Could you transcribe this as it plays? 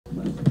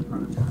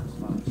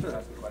Should I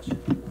ask a question?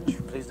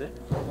 Please do.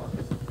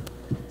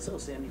 So,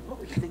 Sammy, what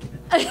were you thinking?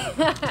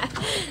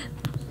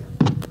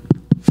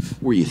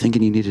 Were you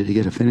thinking you needed to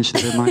get a finish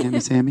there, Miami,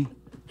 Sammy?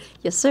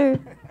 Yes, sir.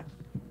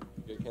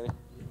 You good, Kenny?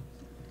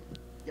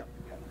 Yep.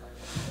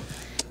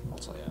 I'll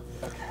tell you.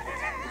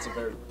 It's a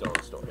very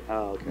thorough story.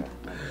 Oh, okay.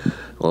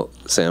 Well,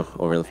 Sam,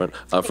 over in the front.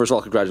 First of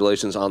all,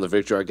 congratulations on the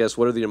victory. I guess,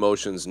 what are the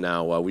emotions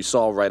now? We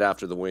saw right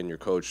after the win, your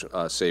coach,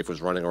 Safe,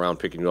 was running around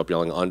picking you up,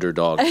 yelling,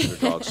 underdog,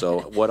 underdog.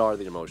 So what are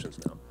the emotions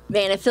now?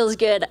 Man, it feels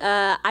good.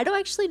 I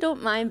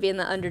don't mind being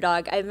the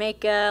underdog. I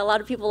make a lot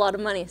of people a lot of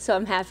money, so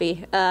I'm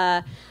happy.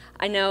 I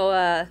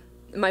know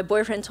my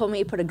boyfriend told me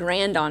he put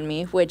 $1,000 on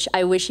me, which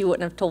I wish he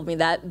wouldn't have told me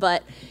that,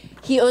 but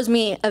he owes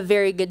me a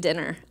very good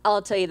dinner.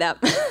 I'll tell you that.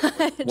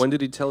 When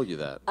did he tell you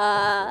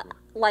that?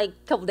 Like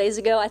a couple days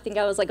ago, I think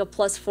I was like a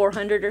plus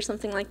 400 or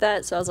something like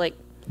that. So I was like,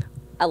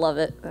 I love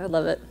it. I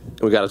love it.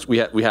 We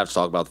have to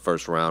talk about the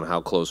first round.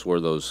 How close were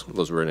those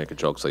rear naked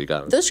chokes that you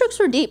got? Those chokes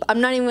were deep. I'm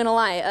not even gonna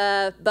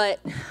lie. But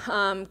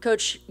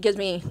Coach gives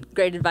me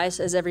great advice,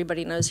 as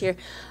everybody knows here.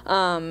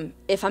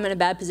 If I'm in a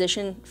bad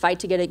position, fight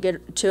to get a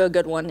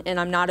good one. And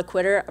I'm not a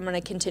quitter. I'm gonna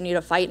continue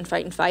to fight and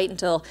fight and fight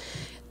until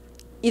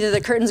either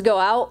the curtains go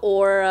out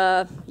or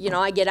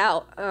I get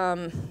out.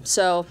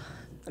 So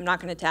I'm not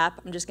gonna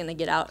tap. I'm just gonna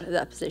get out of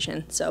that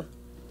position. So.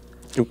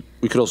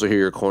 We could also hear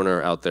your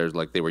corner out there,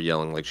 like they were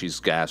yelling, like she's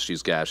gassed,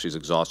 she's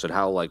exhausted.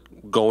 How, like,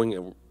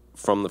 going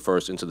from the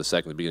first into the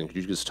second, the beginning, could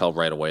you just tell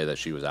right away that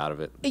she was out of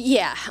it?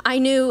 Yeah, I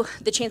knew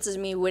the chances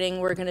of me winning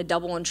were going to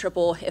double and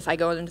triple if I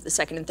go into the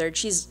second and third.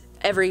 She's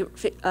every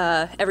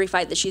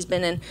fight that she's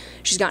been in,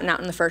 she's gotten out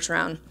in the first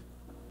round.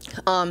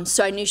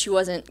 So I knew she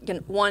wasn't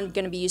going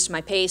to be used to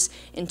my pace,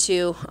 and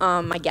two,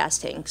 my gas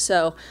tank.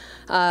 So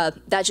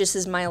that just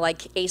is my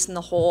like ace in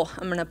the hole.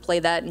 I'm going to play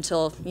that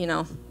until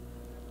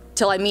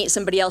till I meet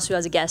somebody else who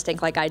has a gas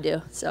tank like I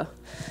do. So.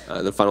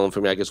 The final one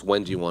for me, I guess,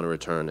 when do you want to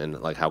return, and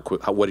like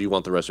what do you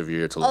want the rest of your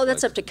year to look like? Oh,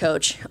 that's up to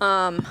Coach.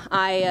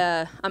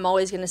 I'm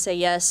always going to say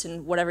yes,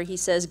 and whatever he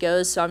says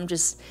goes. So I'm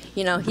just,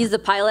 he's the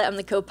pilot, I'm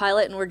the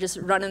co-pilot, and we're just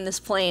running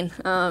this plane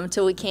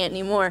until we can't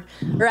anymore.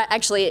 Or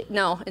actually,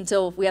 no,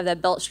 until we have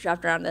that belt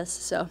strapped around us.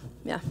 So,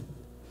 yeah.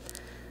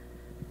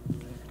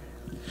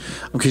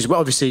 Because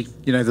obviously,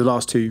 the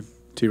last two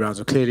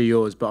rounds are clearly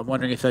yours, but I'm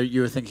wondering if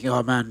you were thinking,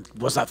 oh man,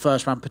 was that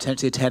first round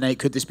potentially a 10-8?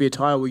 Could this be a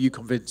tie, or were you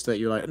convinced that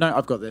you're like, no,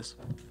 I've got this?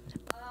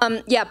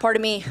 Yeah, part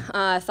of me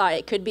thought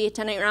it could be a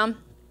 10-8 round,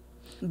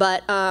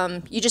 but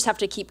you just have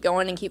to keep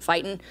going and keep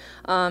fighting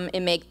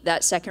and make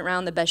that second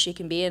round the best you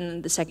can be,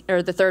 and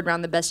the third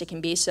round the best it can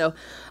be. So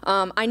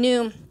I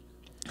knew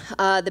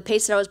the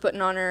pace that I was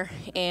putting on her,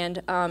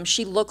 and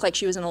she looked like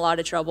she was in a lot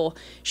of trouble.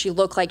 She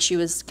looked like she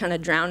was kind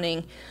of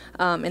drowning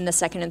in the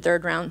second and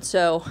third round.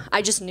 So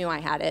I just knew I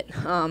had it,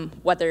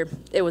 whether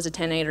it was a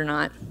 10-8 or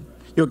not.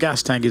 Your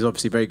gas tank is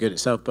obviously very good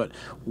itself, but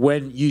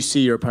when you see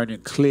your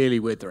opponent clearly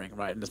withering,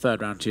 right, in the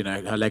third round,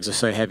 her legs are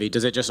so heavy,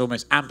 does it just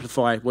almost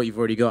amplify what you've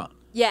already got?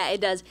 Yeah, it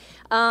does.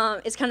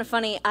 It's kind of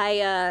funny.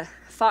 I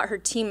fought her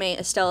teammate,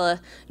 Estella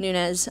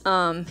Nunes,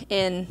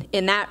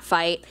 in that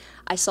fight.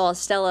 I saw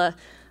Estella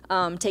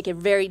take a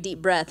very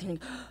deep breath, and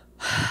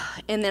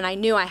then I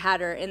knew I had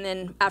her. And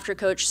then after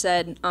Coach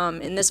said,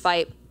 in this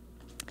fight,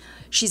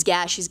 she's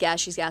gassed, I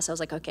was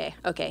like, okay,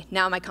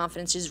 now my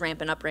confidence is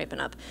ramping up.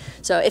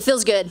 So it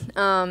feels good.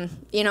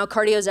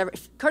 Cardio's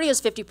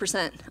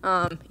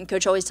 50%, and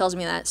Coach always tells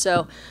me that.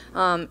 So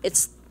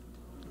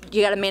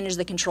you got to manage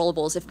the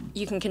controllables. If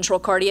you can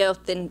control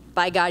cardio, then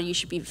by God, you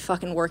should be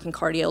fucking working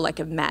cardio like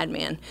a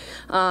madman.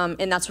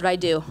 And that's what I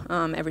do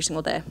every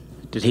single day.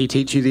 Did he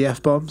teach you the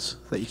F-bombs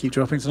that you keep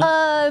dropping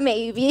tonight?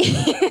 Maybe.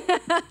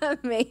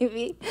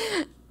 Maybe.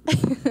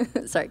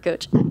 Sorry,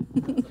 Coach.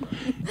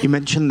 You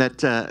mentioned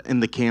that in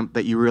the camp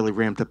that you really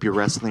ramped up your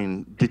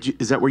wrestling.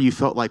 Is that where you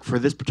felt like for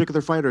this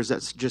particular fight, or is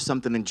that just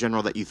something in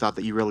general that you thought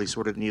that you really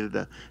sort of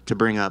needed to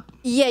bring up?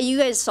 Yeah, you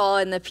guys saw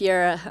in the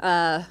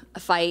Pierre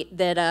fight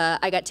that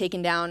I got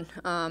taken down,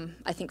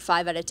 I think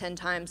 5 out of 10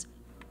 times.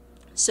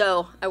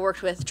 So I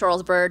worked with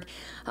Charles Bird,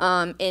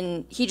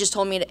 and he just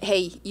told me,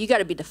 hey, you got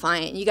to be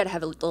defiant. You got to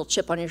have a little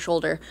chip on your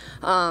shoulder,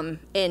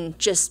 and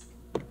just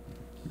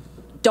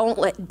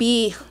don't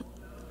be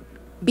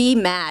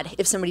mad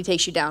if somebody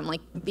takes you down.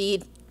 Like,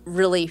 be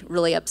really,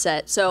 really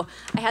upset. So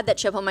I had that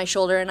chip on my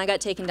shoulder, and I got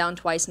taken down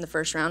twice in the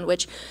first round,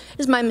 which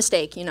is my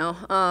mistake,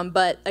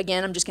 But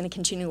again, I'm just going to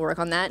continue to work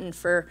on that. And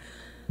for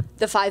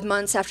the 5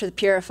 months after the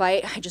Pierre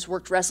fight, I just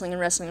worked wrestling.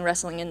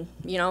 And,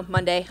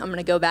 Monday I'm going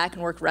to go back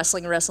and work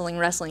wrestling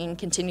and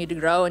continue to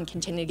grow and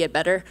continue to get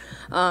better.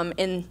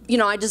 And,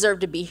 I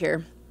deserve to be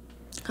here.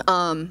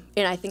 And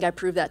I think I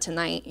proved that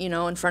tonight,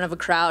 in front of a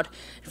crowd,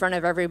 in front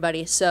of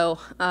everybody. So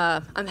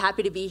I'm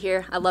happy to be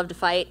here. I love to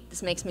fight.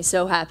 This makes me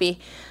so happy.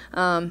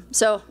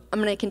 So I'm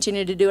going to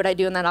continue to do what I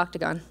do in that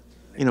octagon.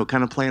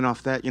 Kind of playing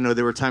off that,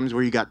 there were times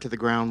where you got to the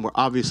ground where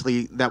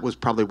obviously that was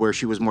probably where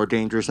she was more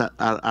dangerous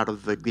out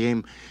of the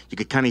game. You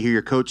could kind of hear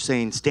your coach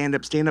saying, stand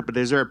up, but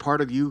is there a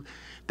part of you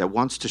that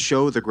wants to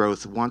show the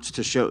growth, wants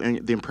to show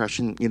the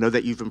impression, you know,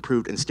 that you've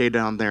improved and stay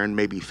down there and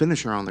maybe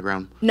finish her on the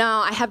ground? No,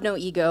 I have no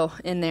ego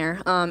in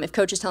there. If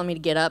coach is telling me to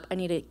get up, I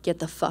need to get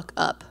the fuck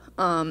up.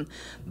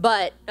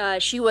 But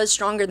she was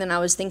stronger than I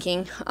was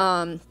thinking.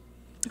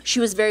 She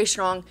was very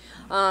strong,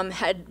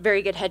 had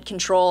very good head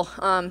control.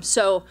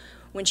 So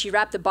when she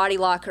wrapped the body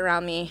lock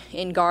around me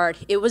in guard,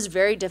 it was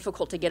very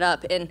difficult to get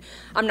up. And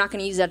I'm not going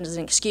to use that as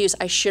an excuse.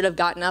 I should have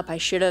gotten up. I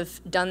should have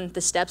done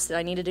the steps that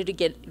I needed to do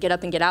to get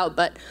up and get out.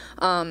 But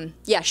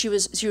yeah, she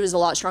was a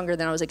lot stronger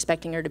than I was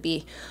expecting her to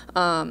be.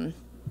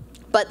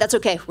 But that's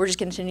okay. We're just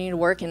continuing to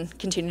work and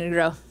continue to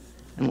grow.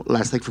 And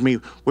last thing for me,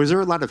 was there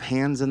a lot of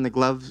hands in the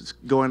gloves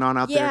going on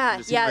out there? Yeah,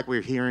 It seemed like we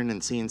were hearing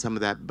and seeing some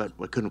of that, but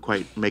we couldn't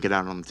quite make it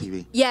out on the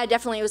TV. Yeah,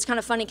 definitely. It was kind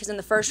of funny because in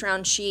the first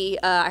round,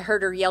 I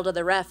heard her yell to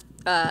the ref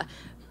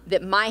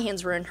that my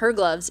hands were in her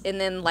gloves,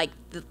 and then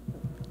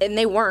and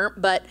they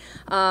weren't. But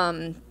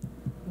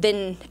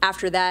then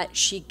after that,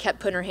 she kept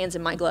putting her hands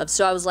in my gloves.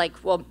 So I was like,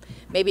 well,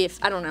 maybe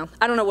I don't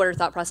know what her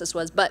thought process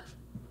was, but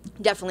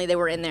definitely they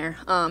were in there.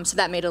 So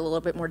that made it a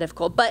little bit more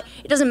difficult. But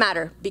it doesn't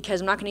matter because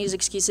I'm not going to use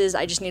excuses.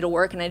 I just need to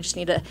work, and I just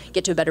need to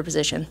get to a better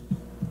position.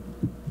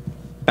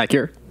 Back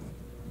here.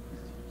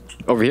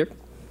 Over here.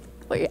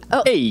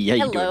 Oh, hey, how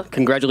you hello. doing?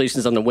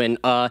 Congratulations on the win.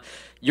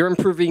 You're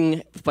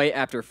improving fight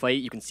after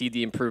fight. You can see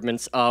the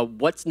improvements.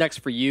 What's next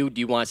for you?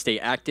 Do you want to stay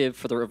active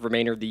for the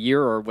remainder of the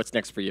year, or what's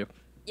next for you?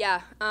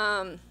 Yeah.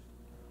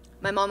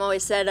 My mom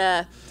always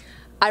said,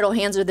 idle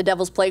hands are the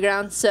devil's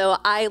playground. So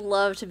I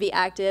love to be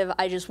active.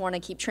 I just want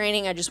to keep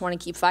training. I just want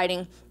to keep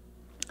fighting.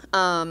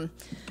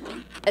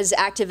 As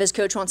active as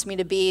coach wants me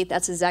to be,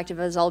 that's as active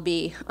as I'll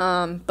be.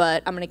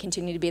 But I'm going to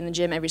continue to be in the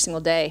gym every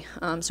single day.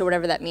 So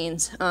whatever that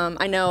means.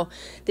 I know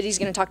that he's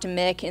going to talk to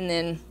Mick, and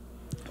then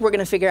we're going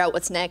to figure out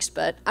what's next.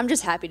 But I'm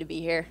just happy to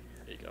be here.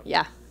 There you go.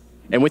 Yeah.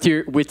 And with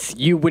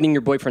you winning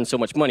your boyfriend so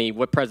much money,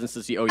 what presents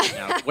does he owe you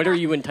now? What are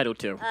you entitled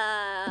to?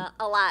 A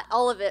lot.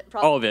 All of it,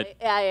 probably. All of it?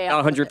 Yeah.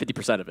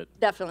 150% of it.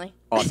 Definitely.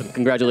 Awesome.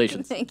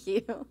 Congratulations. Thank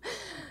you.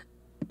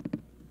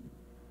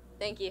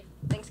 Thank you.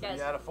 Thanks, guys.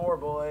 3 out of 4,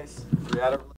 boys. 3 out of